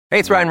Hey,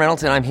 it's Ryan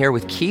Reynolds, and I'm here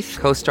with Keith,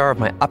 co-star of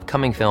my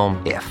upcoming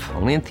film, If,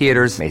 only in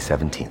theaters May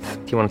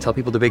 17th. Do you want to tell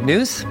people the big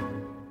news?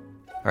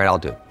 All right, I'll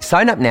do it.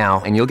 Sign up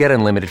now and you'll get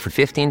unlimited for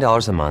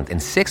 $15 a month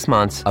and 6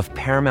 months of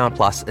Paramount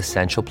Plus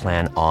Essential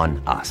Plan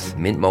on us.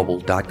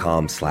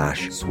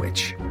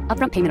 MintMobile.com/switch.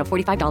 Upfront payment of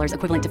 $45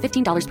 equivalent to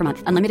 $15 per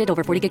month. Unlimited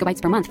over 40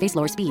 gigabytes per month. Face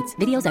lower speeds.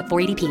 Videos at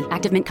 480p.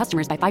 Active Mint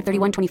customers by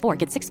 531.24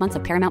 get 6 months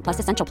of Paramount Plus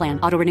Essential Plan.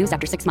 Auto renews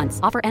after 6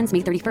 months. Offer ends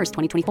May 31st,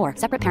 2024.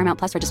 Separate Paramount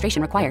Plus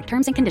registration required.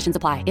 Terms and conditions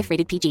apply if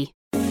rated PG.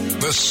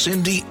 The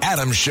Cindy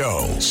Adams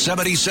Show,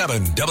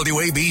 77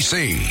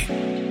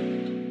 WABC.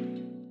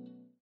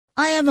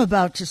 I am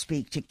about to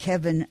speak to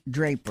Kevin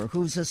Draper,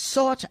 who's a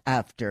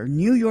sought-after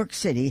New York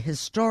City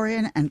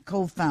historian and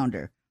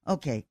co-founder.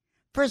 Okay,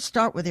 first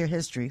start with your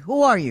history.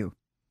 Who are you?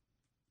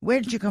 Where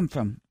did you come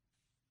from?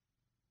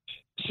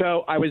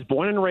 So I was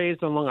born and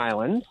raised on Long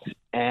Island,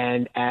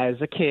 and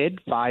as a kid,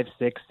 5,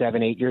 6,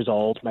 7, 8 years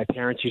old, my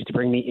parents used to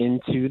bring me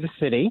into the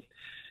city.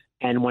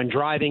 And when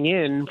driving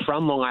in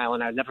from Long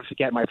Island, I'll never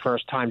forget my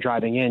first time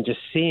driving in,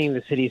 just seeing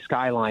the city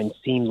skyline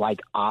seemed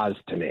like Oz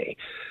to me.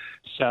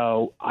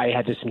 So I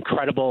had this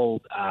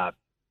incredible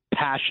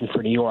passion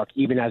for New York,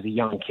 even as a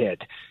young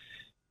kid.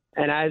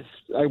 And as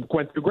I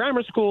went through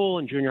grammar school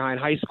and junior high and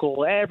high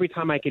school, every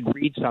time I could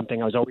read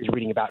something, I was always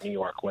reading about New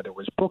York, whether it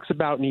was books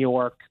about New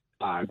York,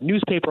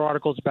 newspaper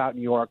articles about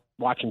New York,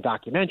 watching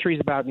documentaries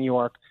about New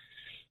York.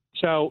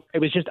 So it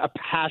was just a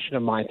passion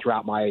of mine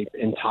throughout my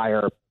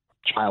entire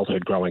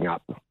childhood growing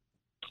up.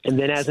 And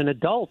then as an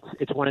adult,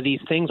 it's one of these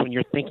things when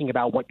you're thinking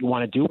about what you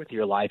want to do with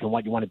your life and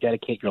what you want to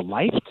dedicate your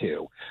life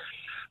to.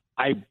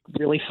 I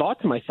really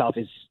thought to myself,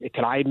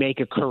 could I make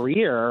a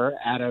career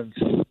out of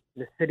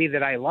the city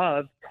that I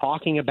love,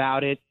 talking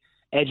about it,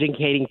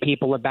 educating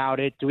people about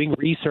it, doing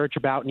research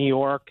about New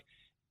York,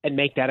 and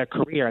make that a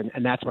career?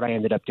 And that's what I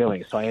ended up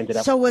doing. So I ended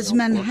up. So was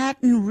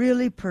Manhattan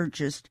really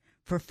purchased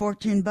for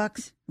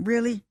 $14?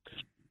 Really?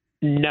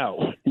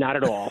 No, not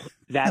at all.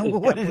 That is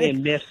definitely a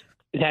myth.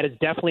 That is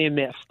definitely a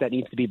myth that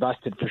needs to be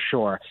busted for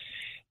sure.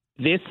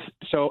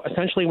 So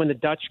essentially when the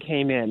Dutch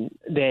came in,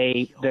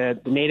 the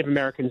Native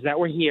Americans that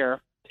were here,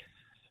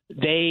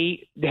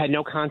 they had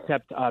no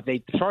concept of,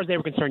 as far as they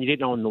were concerned, you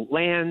didn't own the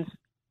land,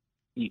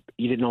 you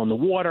didn't own the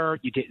water,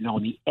 you didn't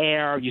own the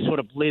air, you sort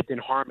of lived in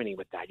harmony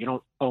with that. You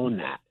don't own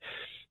that.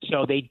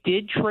 So they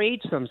did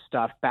trade some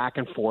stuff back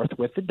and forth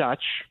with the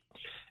Dutch.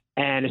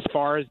 And as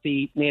far as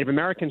the Native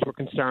Americans were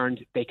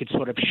concerned, they could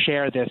sort of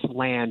share this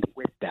land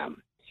with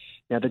them.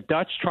 Now, the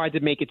Dutch tried to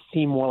make it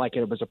seem more like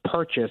it was a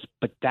purchase,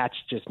 but that's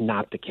just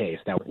not the case.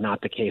 That was not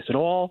the case at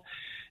all.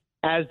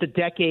 As the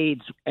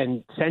decades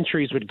and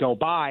centuries would go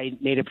by,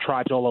 Native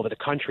tribes all over the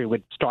country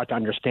would start to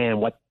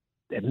understand what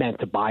it meant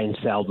to buy and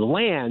sell the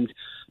land,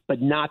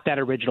 but not that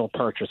original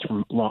purchase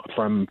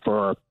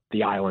for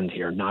the island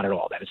here. Not at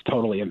all. That is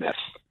totally a myth.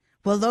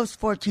 Well, those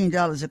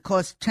 $14, it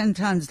cost 10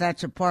 times that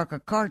to park a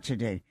car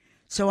today.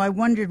 So I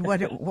wondered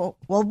what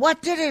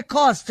did it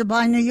cost to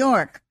buy New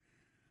York?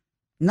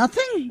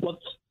 Nothing?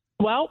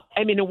 Well,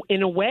 I mean,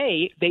 in a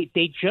way,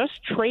 they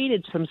just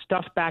traded some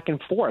stuff back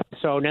and forth.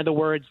 So in other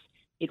words,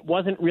 it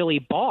wasn't really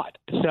bought.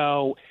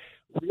 So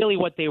really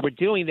what they were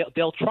doing,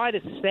 they'll try to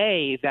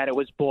say that it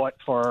was bought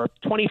for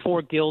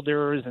 24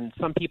 guilders, and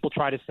some people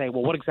try to say,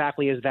 well, what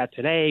exactly is that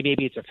today?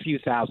 Maybe it's a few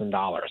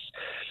 $1,000s.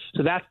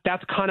 So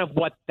that's kind of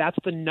that's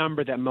the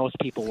number that most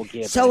people will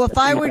give. So if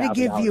I were to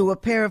give you a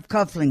pair of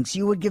cufflinks,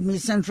 you would give me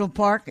Central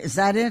Park? Is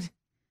that it?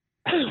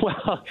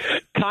 Well,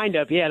 kind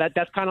of. Yeah,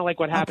 that's kind of like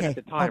what happened at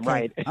the time,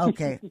 right?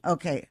 Okay.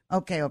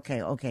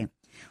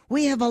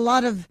 We have a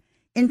lot of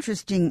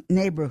interesting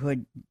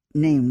neighborhood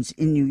names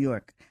in New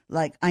York.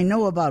 Like, I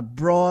know about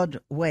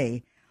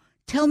Broadway.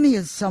 Tell me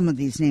some of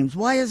these names.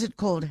 Why is it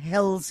called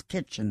Hell's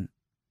Kitchen?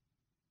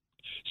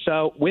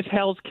 So with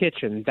Hell's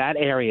Kitchen, that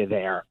area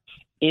there,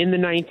 in the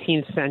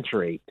 19th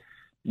century,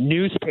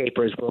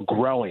 newspapers were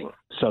growing.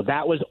 So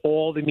that was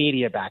all the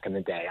media back in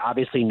the day.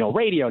 Obviously, no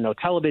radio, no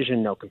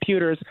television, no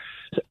computers.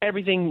 So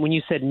everything, when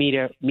you said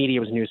media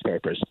was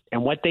newspapers.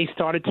 And what they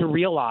started to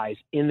realize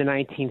in the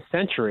 19th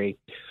century,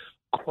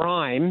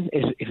 crime,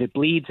 if it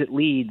bleeds, it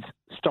leads,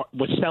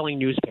 was selling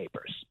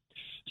newspapers.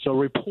 So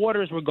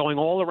reporters were going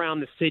all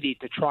around the city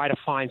to try to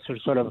find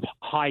sort of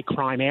high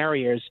crime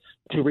areas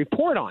to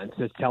report on,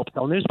 to help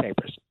sell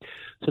newspapers.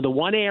 So the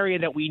one area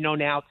that we know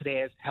now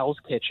today as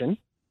Hell's Kitchen,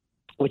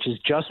 which is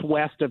just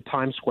west of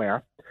Times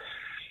Square,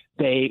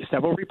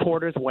 several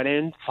reporters went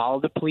in,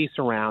 followed the police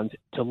around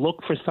to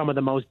look for some of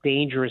the most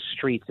dangerous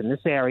streets in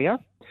this area.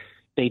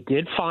 They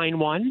did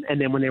find one,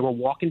 and then when they were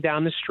walking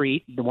down the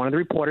street, one of the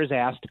reporters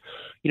asked,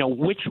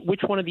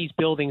 which one of these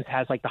buildings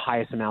has like the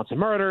highest amounts of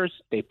murders?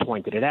 They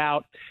pointed it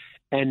out,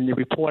 and the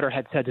reporter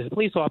had said to the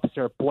police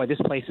officer, "Boy, this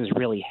place is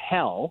really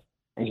hell."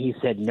 And he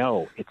said,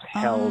 "No, it's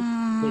Hell's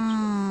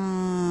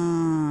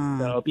Kitchen."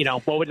 So,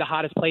 what would the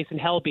hottest place in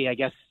hell be? I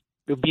guess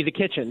it would be the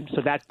kitchen.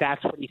 So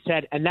that's what he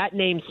said, and that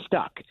name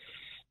stuck.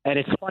 And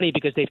it's funny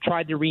because they've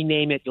tried to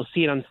rename it. You'll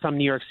see it on some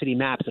New York City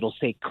maps. It'll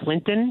say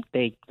Clinton.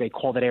 They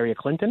call that area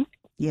Clinton.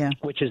 Yeah.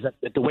 which is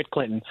at the Whit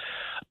Clinton.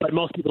 But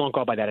most people don't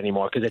go by that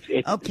anymore because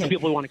it's Okay.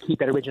 people who want to keep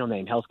that original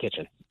name, Hell's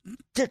Kitchen.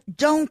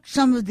 Don't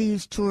some of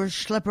these tours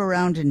schlep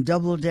around in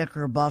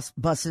double-decker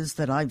buses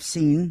that I've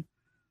seen?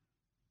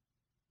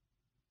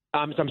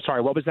 I'm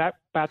sorry, what was that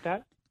about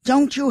that?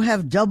 Don't you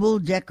have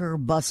double-decker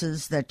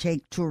buses that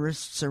take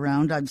tourists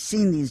around? I've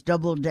seen these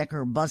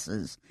double-decker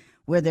buses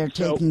where they're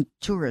taking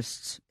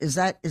tourists. Is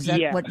that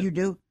Yeah. what you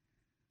do?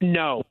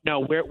 No,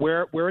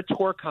 we're a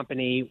tour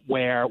company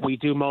where we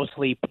do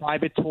mostly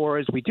private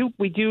tours. We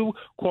do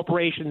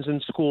corporations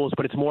and schools,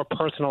 but it's more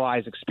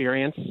personalized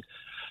experience.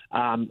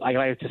 I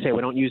like to say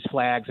we don't use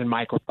flags and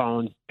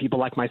microphones. People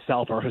like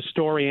myself are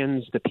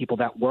historians. The people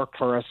that work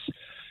for us,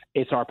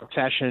 it's our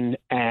profession,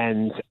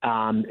 and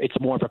it's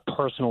more of a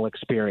personal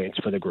experience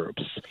for the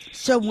groups.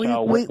 So we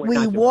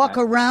walk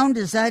around.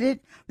 Is that it?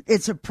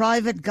 It's a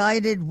private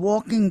guided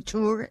walking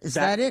tour. Is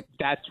that it?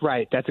 That's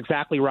right. That's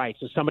exactly right.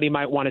 So somebody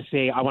might want to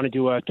say, I want to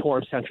do a tour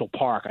of Central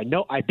Park. I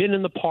know I've been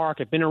in the park.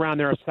 I've been around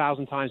there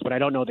 1,000 times, but I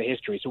don't know the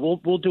history. So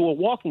we'll do a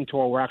walking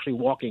tour. We're actually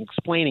walking,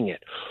 explaining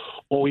it.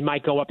 Or we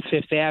might go up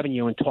Fifth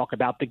Avenue and talk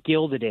about the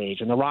Gilded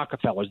Age and the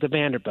Rockefellers, the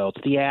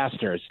Vanderbilts, the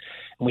Astors.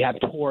 And we have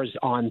tours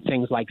on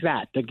things like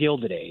that, the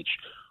Gilded Age.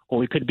 Or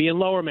we could be in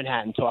Lower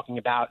Manhattan talking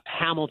about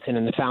Hamilton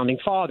and the Founding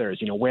Fathers.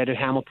 You know, where did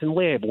Hamilton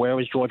live? Where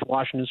was George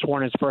Washington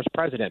sworn as first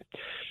president?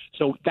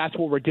 So that's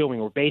what we're doing.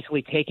 We're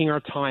basically taking our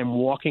time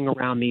walking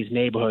around these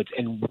neighborhoods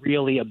and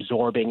really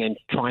absorbing and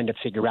trying to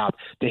figure out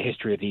the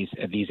history of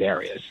these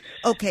areas.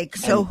 Okay,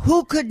 so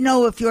who could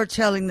know if you're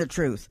telling the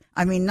truth?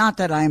 I mean, not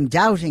that I'm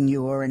doubting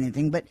you or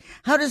anything, but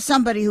how does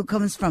somebody who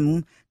comes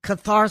from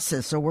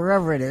Catharsis or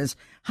wherever it is,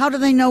 how do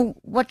they know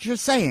what you're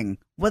saying,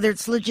 whether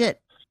it's legit?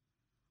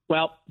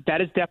 Well,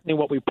 that is definitely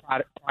what we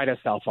pride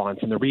ourselves on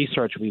from the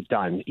research we've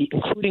done,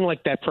 including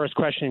like that first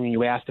question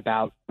you asked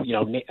about,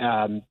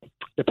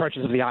 the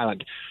purchase of the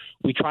island.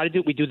 We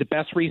do the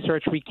best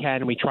research we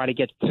can, and we try to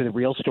get to the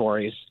real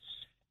stories.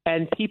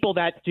 And people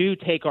that do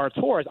take our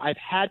tours, I've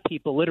had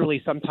people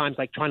literally sometimes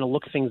like trying to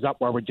look things up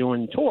while we're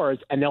doing tours,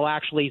 and they'll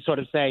actually sort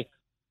of say,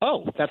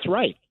 oh, that's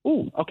right.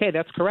 Ooh, okay,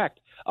 that's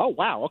correct. Oh,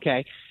 wow,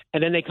 okay.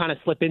 And then they kind of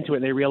slip into it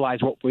and they realize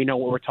we know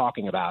what we're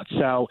talking about.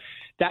 So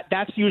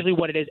that's usually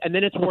what it is. And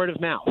then it's word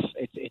of mouth.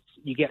 It's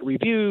you get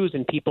reviews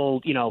and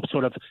people,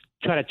 sort of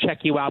try to check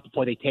you out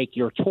before they take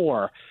your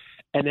tour.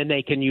 And then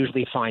they can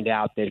usually find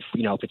out that if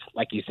it's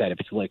like you said, if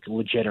it's like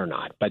legit or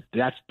not. But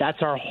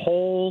that's our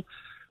whole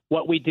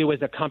what we do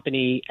as a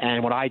company,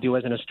 and what I do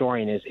as an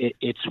historian is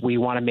we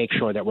want to make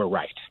sure that we're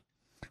right.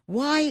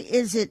 Why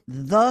is it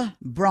the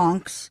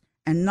Bronx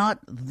and not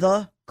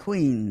the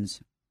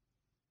Queens?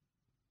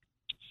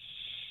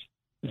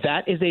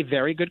 That is a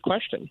very good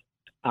question.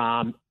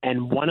 And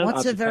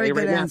what's a very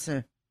good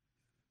answer?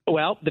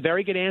 Well, the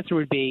very good answer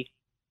would be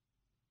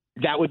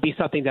that would be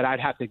something that I'd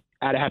have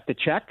to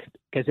check,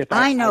 because if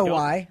I know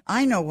why.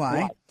 I'd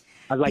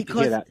like to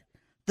hear that.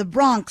 The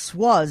Bronx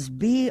was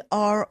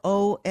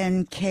Bronks.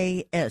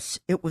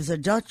 It was a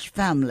Dutch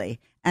family,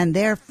 and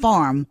their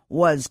farm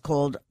was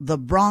called the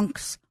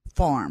Bronx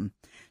Farm.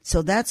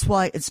 So that's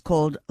why it's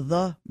called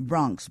the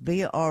Bronx,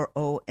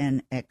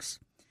 Bronx.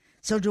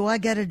 So do I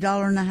get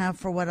 $1.50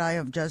 for what I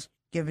have just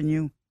given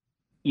you?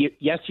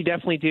 Yes, you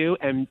definitely do.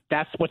 And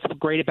that's what's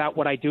great about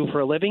what I do for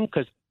a living,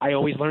 because I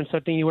always learn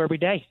something new every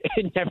day.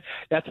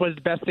 That's one of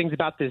the best things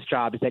about this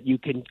job, is that you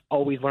can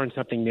always learn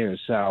something new.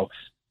 So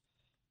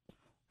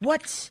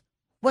what's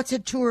a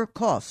tour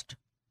cost?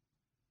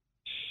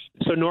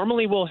 So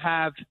normally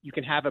you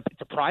can have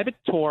it's a private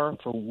tour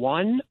for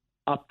 1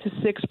 up to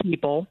 6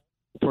 people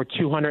for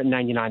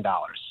 $299.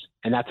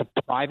 And that's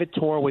a private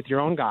tour with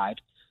your own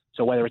guide.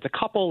 So whether it's a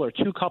couple or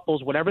 2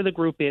 couples, whatever the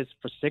group is,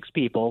 for 6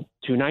 people,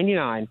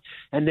 $299,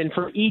 and then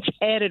for each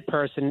added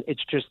person,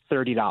 it's just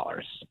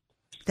 $30.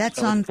 That's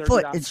so on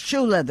foot. It's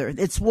shoe leather.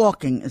 It's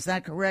walking. Is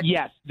that correct?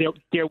 Yes,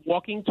 they're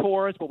walking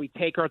tours, but we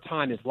take our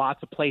time. There's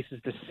lots of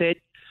places to sit.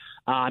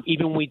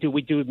 Even we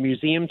do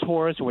museum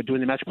tours. So we're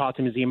doing the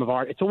Metropolitan Museum of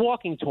Art. It's a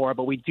walking tour,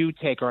 but we do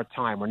take our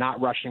time. We're not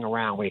rushing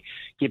around. We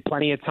give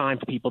plenty of time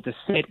for people to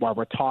sit while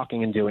we're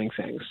talking and doing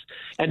things.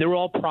 And they're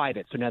all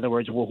private. So in other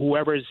words,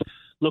 whoever's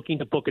looking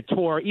to book a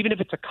tour, even if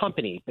it's a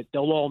company, but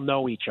they'll all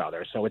know each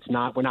other. So we're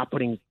not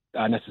putting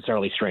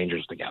necessarily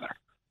strangers together.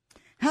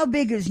 How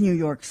big is New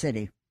York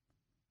City?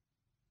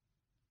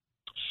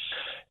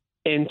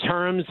 In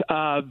terms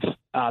of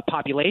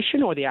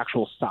population or the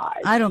actual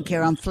size? I don't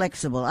care. I'm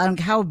flexible.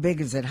 How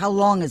big is it? How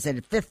long is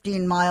it?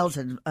 15 miles?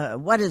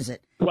 What is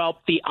it? Well,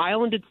 the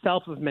island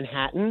itself of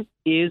Manhattan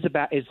is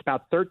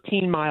about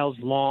 13 miles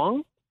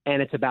long,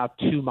 and it's about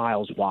 2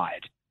 miles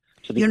wide.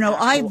 So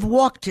I've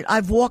walked it.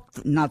 I've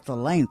walked not the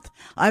length.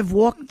 I've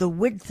walked the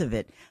width of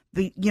it.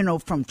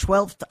 From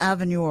 12th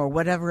Avenue or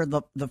whatever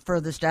the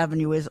furthest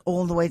avenue is,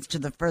 all the way to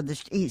the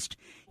furthest east.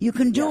 You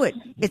can do it.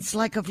 It's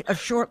like a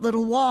short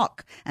little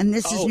walk. And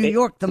this is New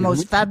York, the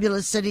most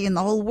fabulous city in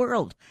the whole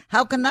world.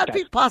 How can that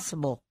be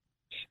possible?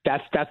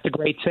 That's the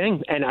great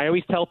thing. And I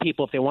always tell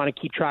people, if they want to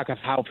keep track of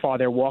how far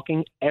they're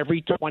walking,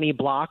 every 20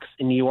 blocks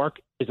in New York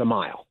is a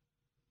mile.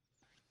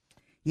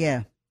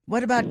 Yeah.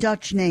 What about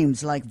Dutch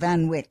names like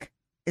Van Wyck?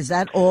 Is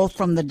that all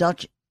from the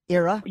Dutch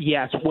era?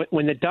 Yes.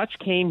 When the Dutch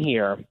came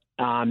here,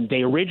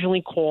 they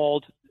originally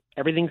called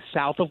everything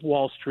south of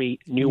Wall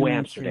Street New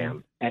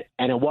Amsterdam.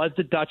 And it was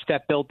the Dutch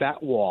that built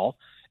that wall.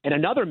 And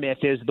another myth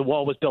is the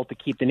wall was built to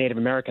keep the Native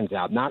Americans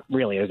out. Not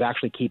really. It was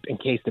actually in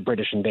case the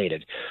British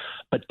invaded.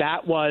 But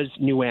that was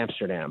New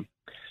Amsterdam.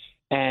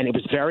 And it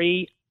was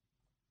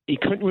you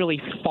couldn't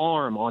really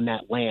farm on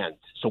that land.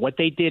 So what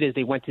they did is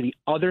they went to the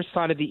other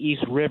side of the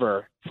East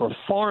River for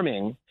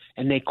farming,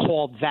 and they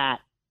called that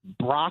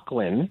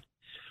Brooklyn,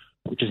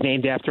 which is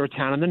named after a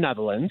town in the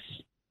Netherlands.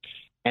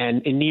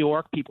 And in New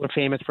York, people are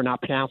famous for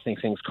not pronouncing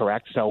things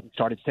correct, so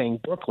started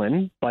saying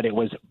Brooklyn, but it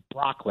was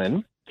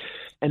Brooklyn.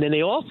 And then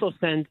they also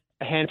sent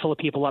a handful of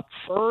people up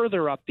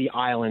further up the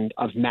island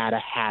of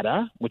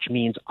Matahatta, which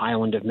means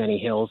island of many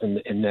hills in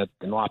the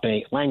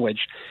Lapone language.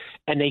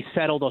 And they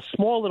settled a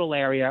small little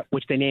area,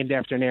 which they named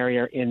after an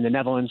area in the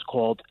Netherlands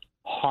called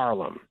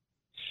Haarlem.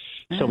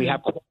 So we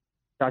have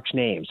Dutch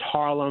names,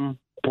 Haarlem,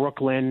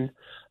 Brooklyn,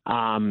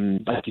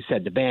 like you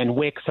said, the Van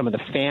Wyck, some of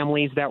the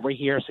families that were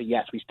here. So,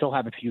 yes, we still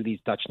have a few of these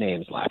Dutch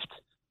names left.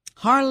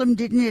 Haarlem,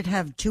 didn't it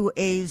have two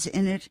A's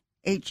in it?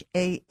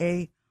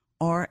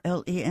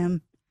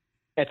 Haarlem?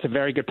 It's a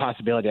very good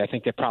possibility. I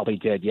think they probably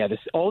did. Yeah,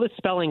 all the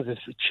spellings have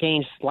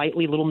changed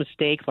slightly, little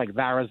mistakes, like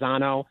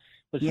Verrazano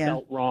was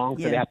spelled wrong,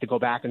 so they have to go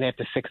back and they have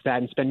to fix that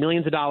and spend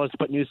millions of dollars to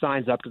put new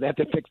signs up because they have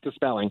to fix the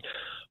spelling.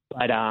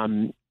 But,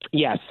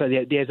 yes, so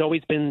there's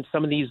always been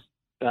some of these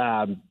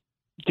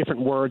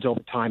different words over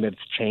time have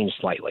changed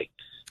slightly.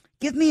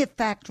 Give me a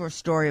fact or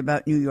story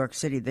about New York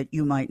City that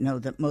you might know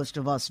that most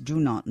of us do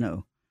not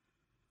know.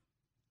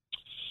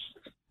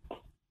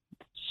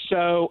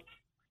 So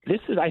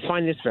I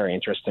find this very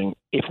interesting.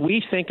 If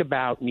we think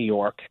about New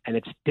York, and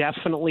it's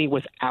definitely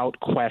without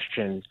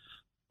question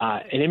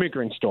an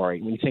immigrant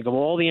story. When you think of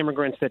all the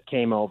immigrants that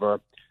came over,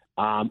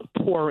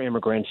 poor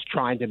immigrants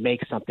trying to make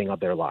something of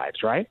their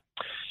lives, right?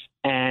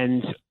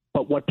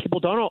 But what people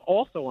don't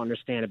also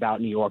understand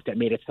about New York that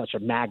made it such a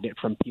magnet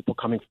from people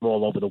coming from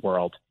all over the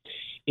world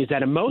is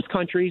that in most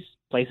countries,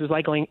 places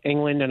like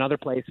England and other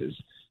places,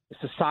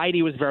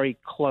 society was very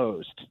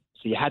closed.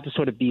 So you had to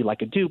sort of be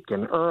like a duke or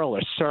an earl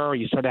or sir.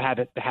 You sort of had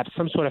to have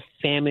some sort of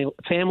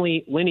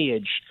family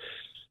lineage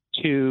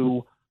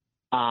to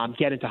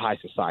get into high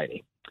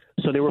society.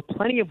 So there were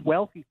plenty of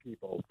wealthy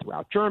people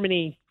throughout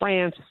Germany,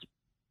 France,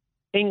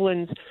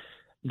 England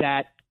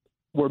that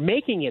were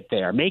making it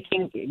there,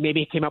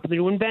 maybe came up with a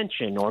new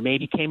invention or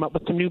maybe came up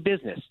with some new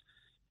business.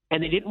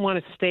 And they didn't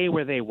want to stay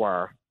where they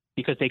were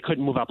because they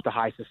couldn't move up to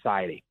high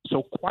society.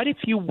 So quite a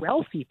few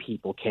wealthy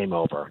people came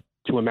over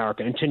to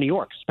America and to New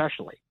York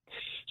especially.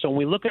 So when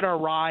we look at our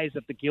rise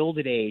of the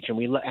Gilded Age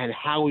and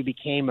how we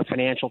became a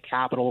financial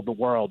capital of the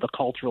world, the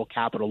cultural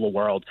capital of the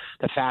world,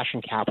 the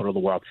fashion capital of the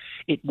world,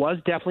 it was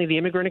definitely the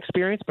immigrant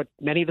experience, but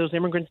many of those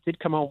immigrants did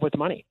come home with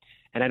money.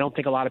 And I don't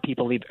think a lot of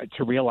people need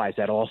to realize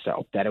that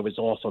also, that it was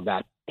also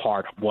that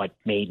part of what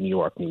made New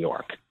York, New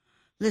York.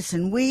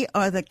 Listen, we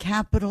are the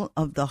capital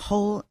of the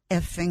whole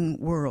effing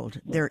world.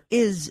 There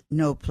is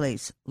no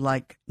place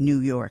like New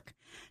York.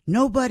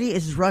 Nobody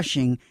is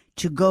rushing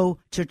to go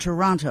to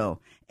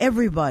Toronto.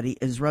 Everybody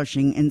is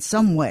rushing in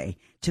some way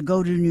to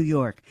go to New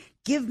York.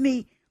 Give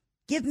me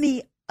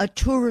a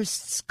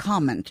tourist's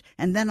comment,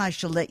 and then I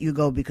shall let you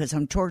go because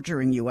I'm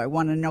torturing you. I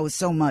want to know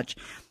so much.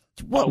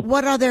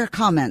 What are their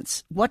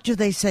comments? What do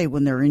they say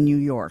when they're in New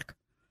York?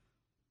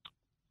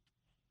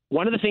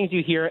 One of the things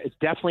you hear is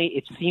definitely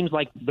it seems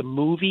like the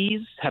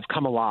movies have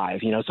come alive.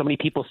 You know, so many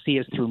people see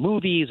us through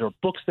movies or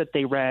books that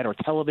they read or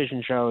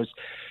television shows.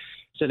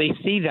 So they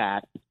see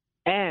that.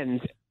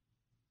 And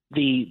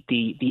the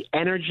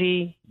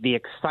energy, the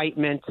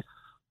excitement,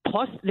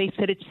 plus they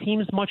said it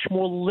seems much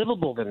more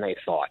livable than they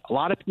thought. A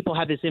lot of people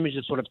have this image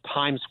of sort of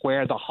Times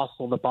Square, the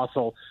hustle, the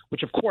bustle,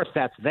 which of course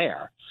that's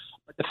there.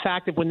 But the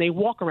fact that when they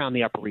walk around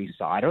the Upper East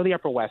Side or the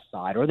Upper West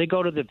Side or they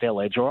go to the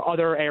Village or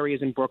other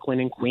areas in Brooklyn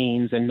and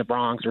Queens and the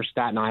Bronx or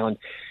Staten Island,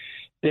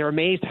 they're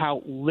amazed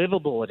how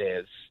livable it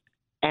is.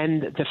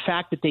 And the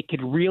fact that they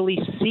could really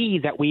see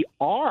that we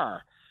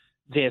are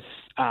this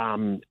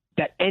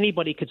that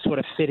anybody could sort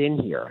of fit in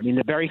here. I mean,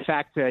 the very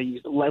fact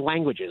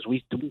languages,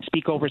 we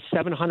speak over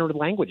 700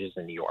 languages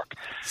in New York.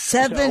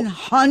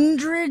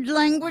 700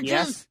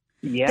 languages?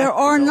 Yes. There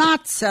are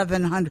not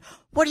 700.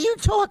 What are you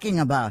talking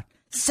about?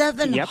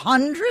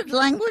 700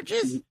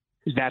 languages?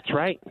 That's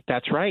right.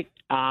 That's right.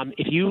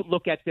 If you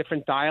look at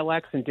different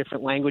dialects and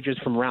different languages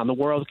from around the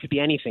world, it could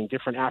be anything,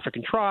 different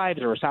African tribes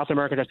or South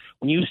American tribes.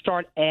 When you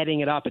start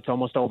adding it up, it's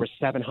almost over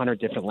 700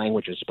 different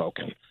languages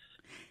spoken.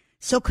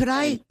 So could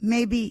I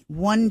maybe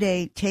one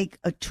day take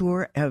a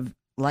tour of,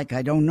 like,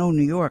 I don't know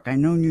New York, I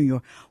know New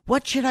York.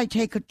 What should I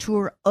take a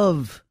tour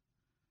of?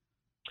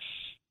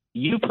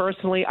 You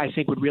personally, I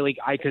think would really,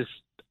 because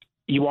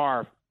you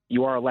are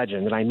a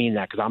legend, and I mean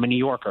that because I'm a New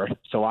Yorker.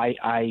 So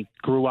I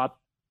grew up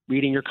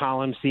reading your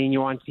columns, seeing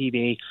you on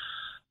TV.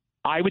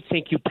 I would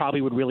think you probably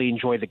would really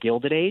enjoy the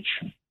Gilded Age.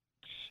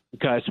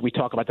 because we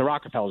talk about the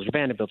Rockefellers, the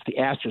Vanderbilts, the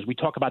Astors. We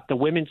talk about the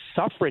women's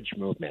suffrage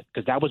movement,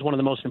 because that was one of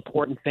the most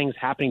important things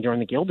happening during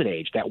the Gilded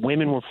Age, that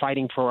women were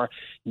fighting for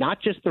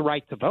not just the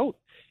right to vote.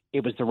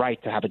 It was the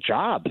right to have a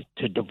job,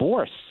 to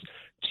divorce,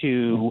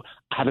 to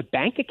have a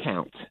bank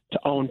account, to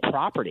own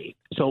property.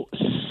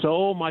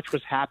 So much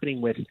was happening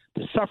with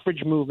the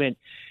suffrage movement.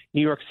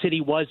 New York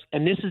City was,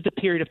 and this is the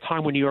period of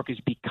time when New York is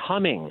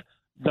becoming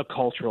the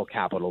cultural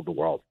capital of the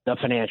world, the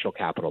financial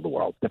capital of the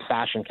world, the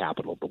fashion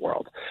capital of the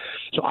world.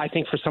 So I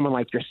think for someone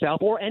like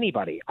yourself or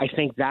anybody, I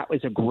think that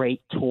was a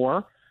great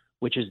tour,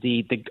 which is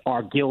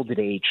our Gilded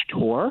Age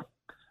tour,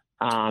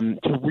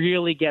 to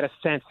really get a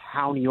sense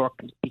how New York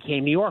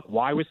became New York.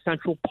 Why was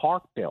Central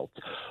Park built?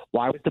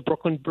 Why was the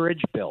Brooklyn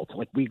Bridge built?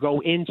 Like, we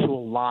go into a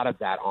lot of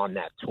that on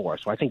that tour.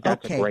 So I think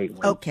that's a great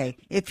one. Okay.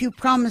 If you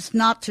promise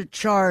not to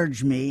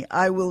charge me,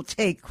 I will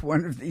take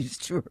one of these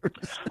tours.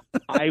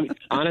 I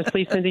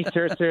honestly, Cindy,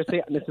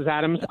 seriously, Mrs.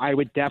 Adams, I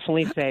would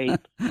definitely say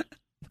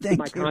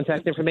my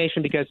contact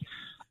information, because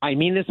I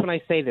mean this when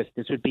I say this.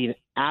 This would be an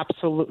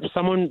absolute,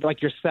 someone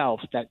like yourself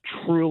that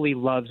truly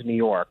loves New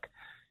York.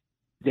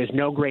 There's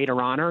no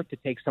greater honor to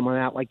take someone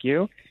out like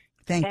you.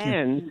 Thank you.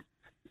 And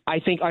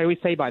I think I always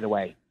say, by the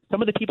way, some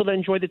of the people that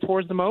enjoy the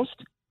tours the most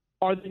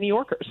are the New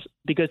Yorkers,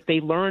 because they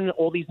learn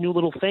all these new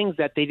little things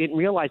that they didn't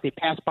realize. They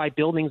passed by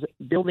buildings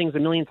a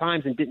million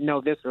times and didn't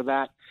know this or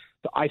that.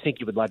 So I think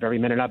you would love every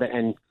minute of it.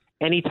 And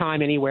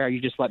anytime, anywhere,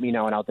 you just let me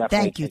know, and I'll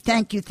definitely.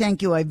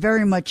 Thank you. I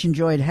very much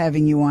enjoyed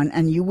having you on,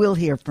 and you will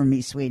hear from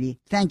me, sweetie.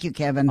 Thank you,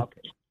 Kevin.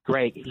 Okay,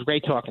 great. It was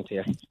great talking to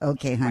you.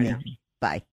 Okay, honey. Bye.